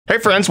Hey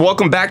friends,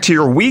 welcome back to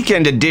your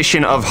weekend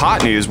edition of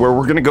Hot News, where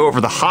we're going to go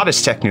over the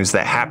hottest tech news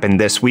that happened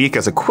this week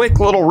as a quick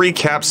little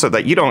recap so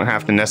that you don't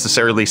have to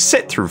necessarily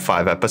sit through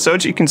 5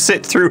 episodes. You can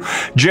sit through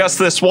just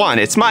this one.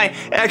 It's my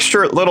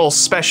extra little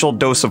special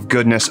dose of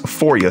goodness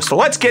for you. So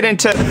let's get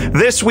into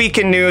this week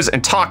in news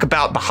and talk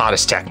about the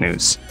hottest tech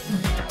news.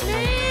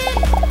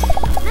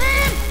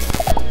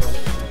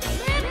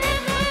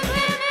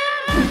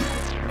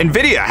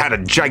 NVIDIA had a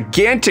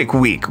gigantic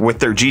week with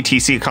their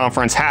GTC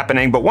conference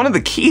happening, but one of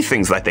the key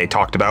things that they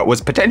talked about was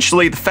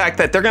potentially the fact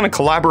that they're going to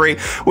collaborate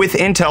with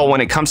Intel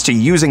when it comes to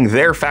using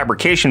their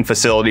fabrication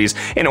facilities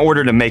in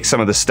order to make some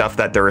of the stuff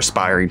that they're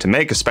aspiring to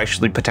make,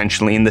 especially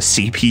potentially in the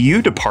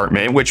CPU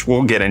department, which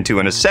we'll get into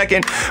in a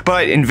second.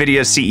 But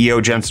NVIDIA's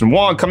CEO Jensen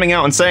Huang coming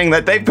out and saying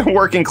that they've been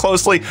working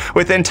closely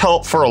with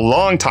Intel for a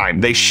long time.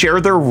 They share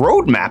their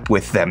roadmap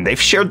with them. They've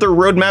shared their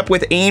roadmap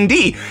with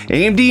AMD.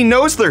 AMD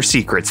knows their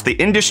secrets. The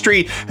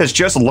industry has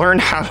just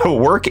learned how to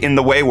work in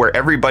the way where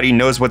everybody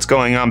knows what's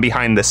going on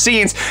behind the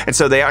scenes, and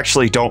so they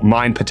actually don't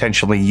mind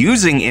potentially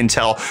using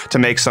Intel to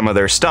make some of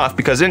their stuff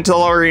because Intel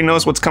already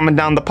knows what's coming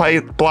down the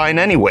pipeline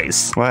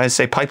anyways. Why I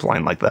say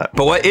pipeline like that?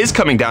 But what is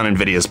coming down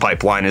NVIDIA's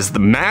pipeline is the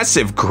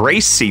massive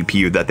Grace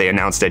CPU that they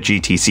announced at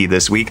GTC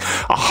this week.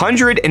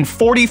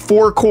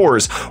 144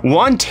 cores,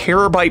 1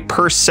 terabyte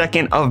per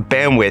second of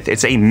bandwidth.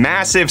 It's a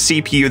massive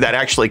CPU that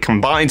actually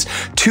combines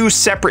 2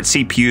 separate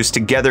CPUs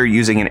together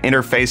using an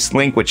interface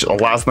link, which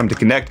allows them to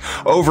connect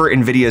over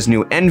NVIDIA's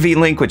new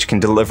NVLink, which can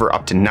deliver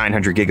up to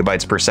 900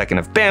 gigabytes per second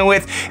of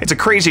bandwidth. It's a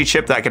crazy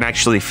chip that can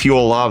actually fuel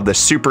a lot of the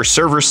super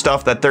server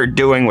stuff that they're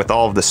doing with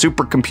all of the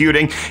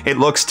supercomputing. It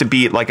looks to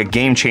be like a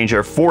game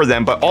changer for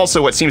them, but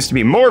also what seems to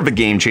be more of a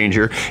game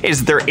changer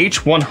is their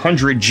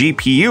H100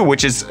 GPU,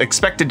 which is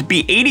expected to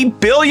be 80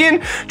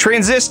 billion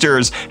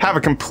transistors, have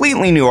a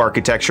completely new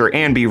architecture,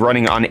 and be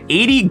running on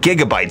 80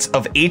 gigabytes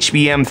of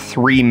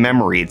HBM3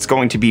 memory. It's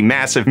going to be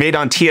massive, made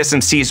on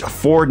TSMC's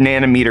 4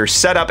 nanometer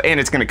setup, and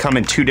it's going to come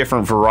in 2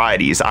 different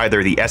varieties,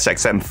 either the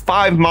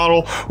SXM5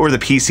 model or the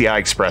PCI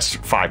Express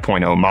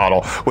 5.0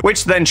 model,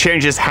 which then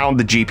changes how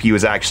the GPU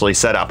is actually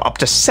set up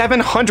to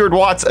 700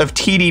 watts of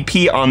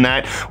TDP on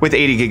that with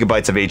 80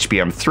 gigabytes of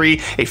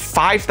HBM3, a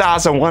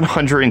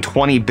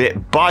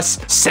 5,120-bit bus,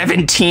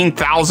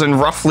 17,000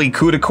 roughly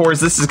CUDA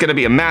cores. This is going to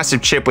be a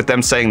massive chip, with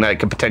them saying that it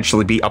could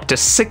potentially be up to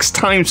 6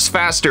 times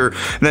faster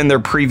than their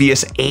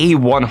previous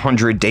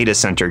A100 data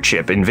center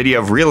chip.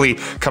 NVIDIA really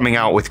coming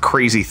out with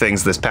crazy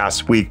things this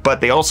past week,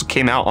 but they also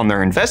came out on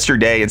their investor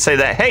day and say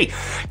that, hey,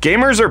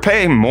 gamers are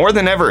paying more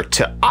than ever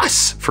to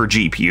us for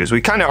GPUs.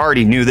 We kind of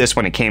already knew this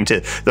when it came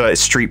to the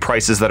street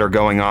prices that are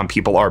going on.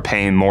 People are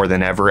paying more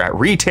than ever at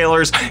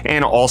retailers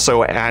and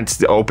also at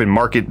the open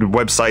market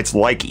websites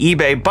like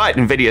eBay, but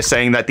NVIDIA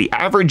saying that the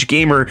average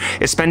gamer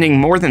is spending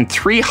more than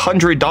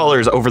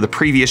 $300 over the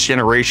previous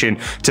generation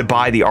to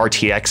buy the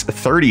RTX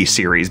 30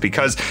 series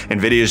because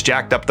NVIDIA's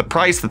jacked up the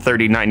price. The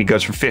 3090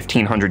 goes for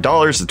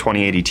 $1,500. The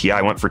 2080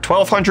 Ti went for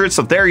 $1,200.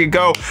 So there you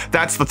go.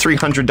 That's the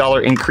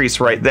 $300 increase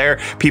right there.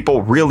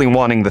 People really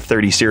wanting the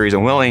 30 series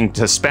and willing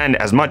to spend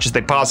as much as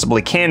they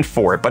possibly can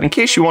for it. But in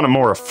case you want a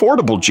more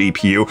affordable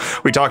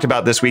GPU, we talked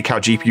about this week how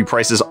GPU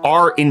prices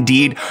are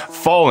indeed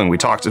falling.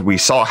 We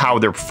saw how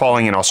they're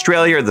falling in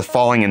Australia, they're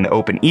falling in the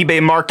open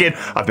eBay market.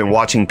 I've been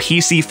watching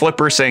PC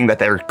flippers saying that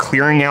they're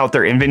clearing out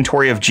their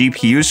inventory of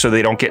GPUs so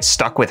they don't get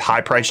stuck with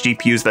high-priced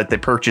GPUs that they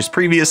purchased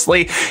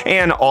previously.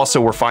 And also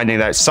we're finding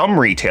that some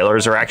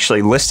retailers are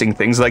actually listing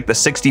things like the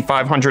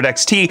 6500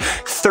 XT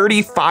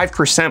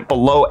 35%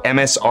 below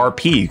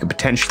MSRP. You could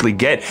potentially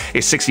get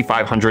a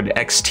 6500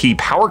 XT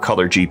power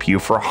color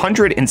GPU for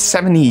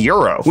 170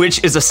 euro,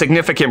 which is a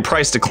significant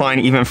price decline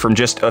even from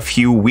just a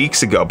few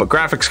weeks ago. But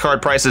graphics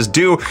card prices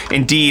do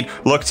indeed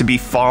look to be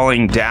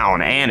falling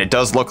down, and it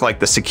does look like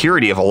the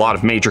security of a lot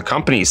of major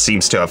companies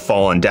seems to have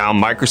fallen down.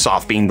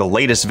 Microsoft being the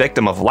latest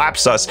victim of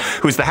Lapsus,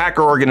 who's the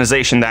hacker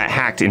organization that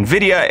hacked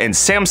NVIDIA, and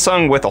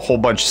Samsung with a whole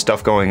bunch of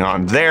stuff going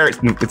on there,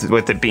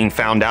 with it being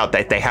found out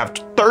that they have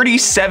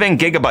 37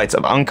 gigabytes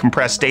of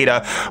uncompressed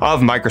data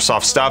of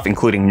Microsoft stuff,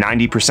 including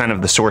 90%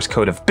 of the source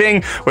code of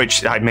Bing,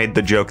 which I made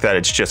the joke that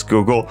it's just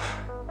Google,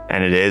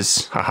 and it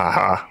is. Ha ha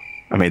ha.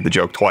 I made the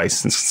joke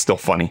twice. It's still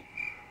funny.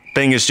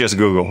 Bing is just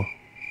Google,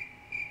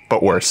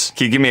 but worse.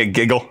 Can you give me a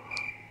giggle?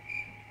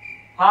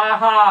 Ha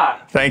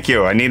ha. Thank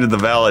you. I needed the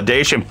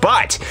validation.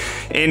 But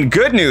in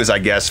good news, I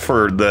guess,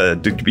 for the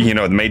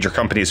major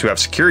companies who have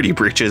security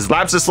breaches,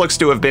 Lapsus looks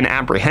to have been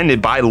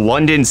apprehended by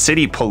London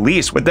City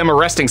Police, with them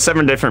arresting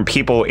 7 different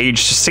people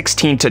aged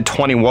 16 to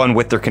 21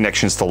 with their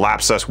connections to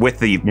Lapsus,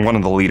 with one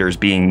of the leaders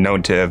being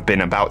known to have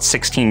been about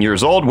 16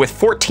 years old with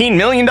 $14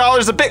 million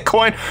of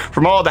Bitcoin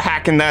from all the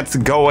hacking that's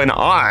going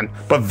on.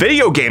 But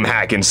video game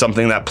hacking,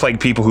 something that plagued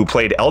people who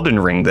played Elden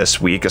Ring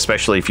this week,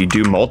 especially if you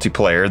do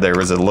multiplayer. There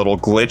was a little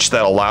glitch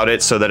that allowed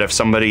it so that if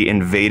somebody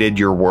invaded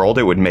your world,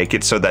 it would make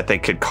it so that they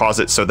could cause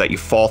it so that you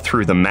fall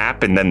through the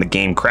map and then the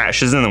game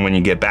crashes, and then when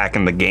you get back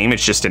in the game,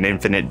 it's just an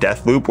infinite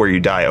death loop where you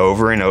die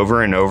over and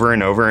over and over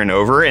and over and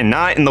over, and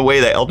not in the way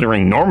that Elden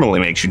Ring normally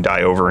makes you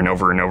die over and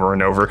over and over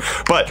and over.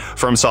 But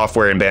From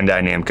Software and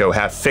Bandai Namco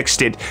have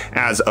fixed it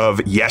as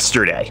of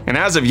yesterday. And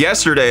as of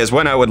yesterday is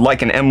when I would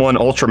like an M1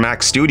 Ultra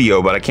Max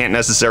Studio, but I can't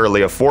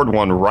necessarily afford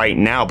one right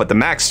now. But the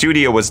Max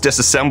Studio was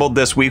disassembled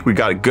this week. We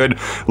got a good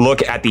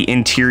look at the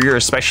interior,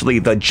 especially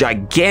the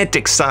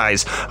gigantic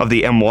size of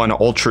the M1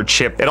 Ultra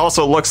chip. It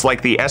also looks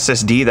like the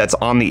SSD that's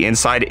on the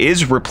inside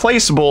is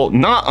replaceable,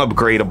 not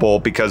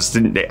upgradable, because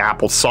the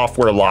Apple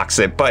software locks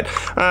it, but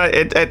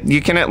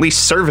you can at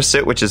least service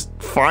it, which is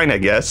fine, I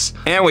guess.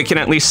 And we can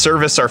at least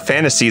service our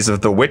fantasies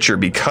of The Witcher,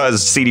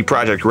 because CD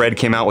Projekt Red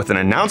came out with an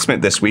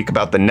announcement this week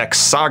about the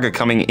next saga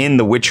coming in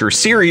the Witcher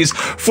series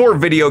for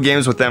video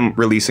games, with them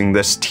releasing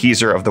this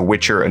teaser of The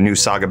Witcher: A New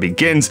Saga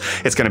Begins.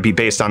 It's going to be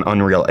based on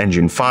Unreal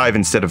Engine 5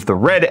 instead of the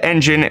Red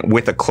engine,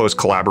 with a close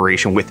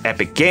collaboration with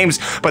Epic Games.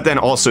 But then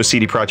also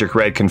CD Projekt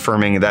Red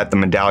confirming that the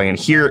medallion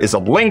here is a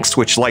lynx,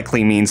 which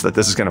likely means that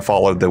this is going to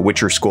follow the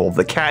Witcher School of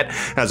the Cat,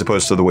 as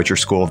opposed to the Witcher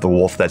School of the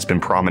Wolf that's been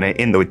prominent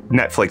in the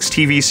Netflix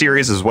TV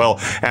series, as well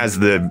as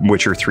the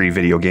Witcher 3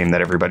 video game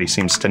that everybody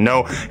seems to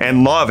know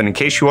and love. And in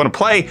case you want to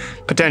play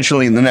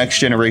potentially the next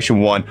generation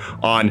one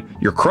on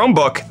your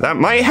Chromebook, that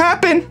might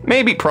happen.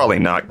 Maybe, probably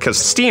not, because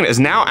Steam is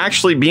now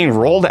actually being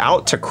rolled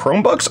out to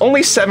Chromebooks.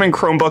 Only 7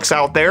 Chromebooks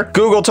out there.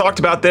 Google talked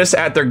about this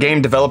at their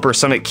Game Developer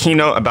Summit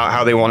keynote about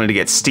how they wanted to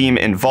get Steam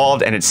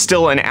involved, and it's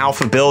still an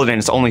alpha build, and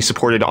it's only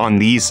supported on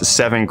these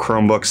 7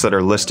 Chromebooks that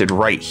are listed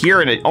right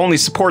here, and it only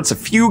supports a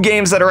few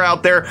games that are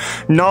out there,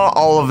 not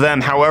all of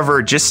them.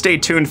 However, just stay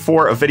tuned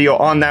for a video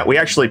on that. We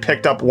actually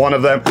picked up one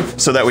of them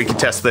so that we could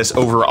test this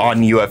over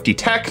on UFD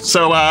Tech.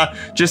 So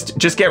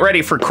just get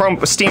ready for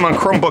Steam on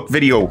Chromebook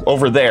video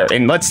over there,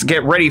 and let's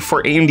get ready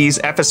for AMD's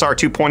FSR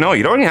 2.0.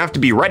 You don't even have to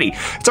be ready.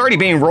 It's already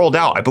being rolled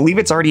out. I believe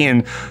it's already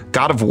in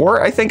God of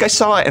War, I think I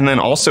saw it, and then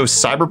also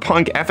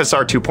Cyberpunk.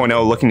 FSR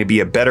 2.0 looking to be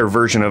a better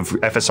version of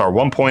FSR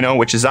 1.0,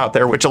 which is out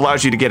there, which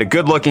allows you to get a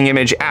good looking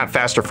image at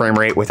faster frame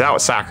rate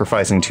without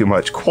sacrificing too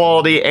much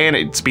quality, and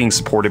it's being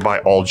supported by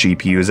all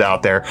GPUs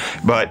out there,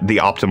 but the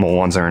optimal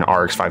ones are an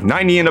RX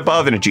 590 and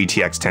above and a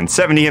GTX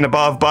 1070 and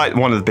above. But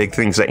one of the big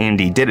things that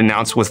AMD did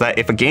announce was that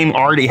if a game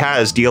already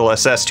has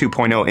DLSS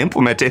 2.0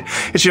 implemented,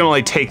 it should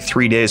only take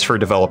 3 days for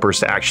developers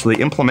to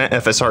actually implement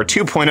FSR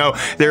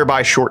 2.0,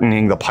 thereby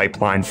shortening the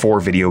pipeline for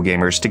video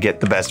gamers to get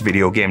the best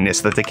video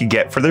game-ness that they could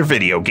get for their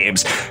video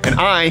games. And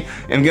I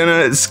am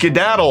gonna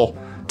skedaddle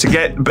to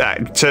get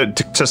back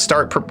to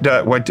start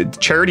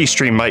what charity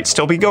stream might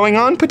still be going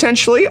on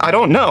potentially. I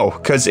don't know,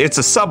 because it's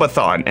a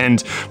subathon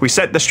and we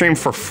set the stream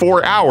for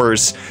 4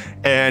 hours,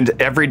 and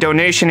every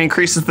donation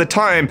increases the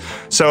time.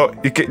 So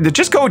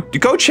just go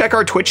check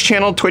our Twitch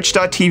channel,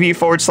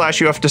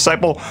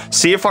 twitch.tv/UFDisciple.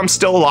 See if I'm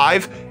still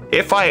alive.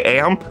 If I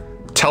am,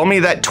 tell me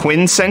that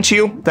Twin sent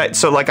you, that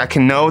so like I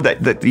can know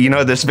that you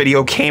know this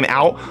video came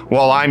out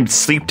while I'm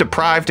sleep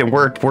deprived and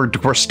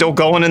we're still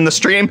going in the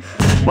stream.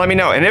 Let me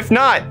know, and if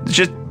not,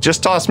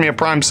 just toss me a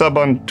Prime sub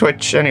on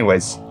Twitch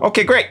anyways.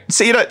 Okay, great.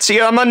 See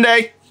you on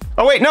Monday.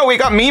 Oh wait, no, we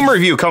got meme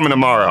review coming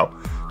tomorrow.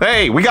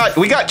 Hey, we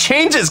got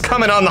changes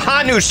coming on the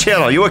Hot News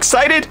channel. You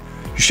excited?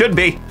 You should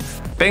be.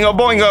 Bingo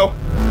boingo.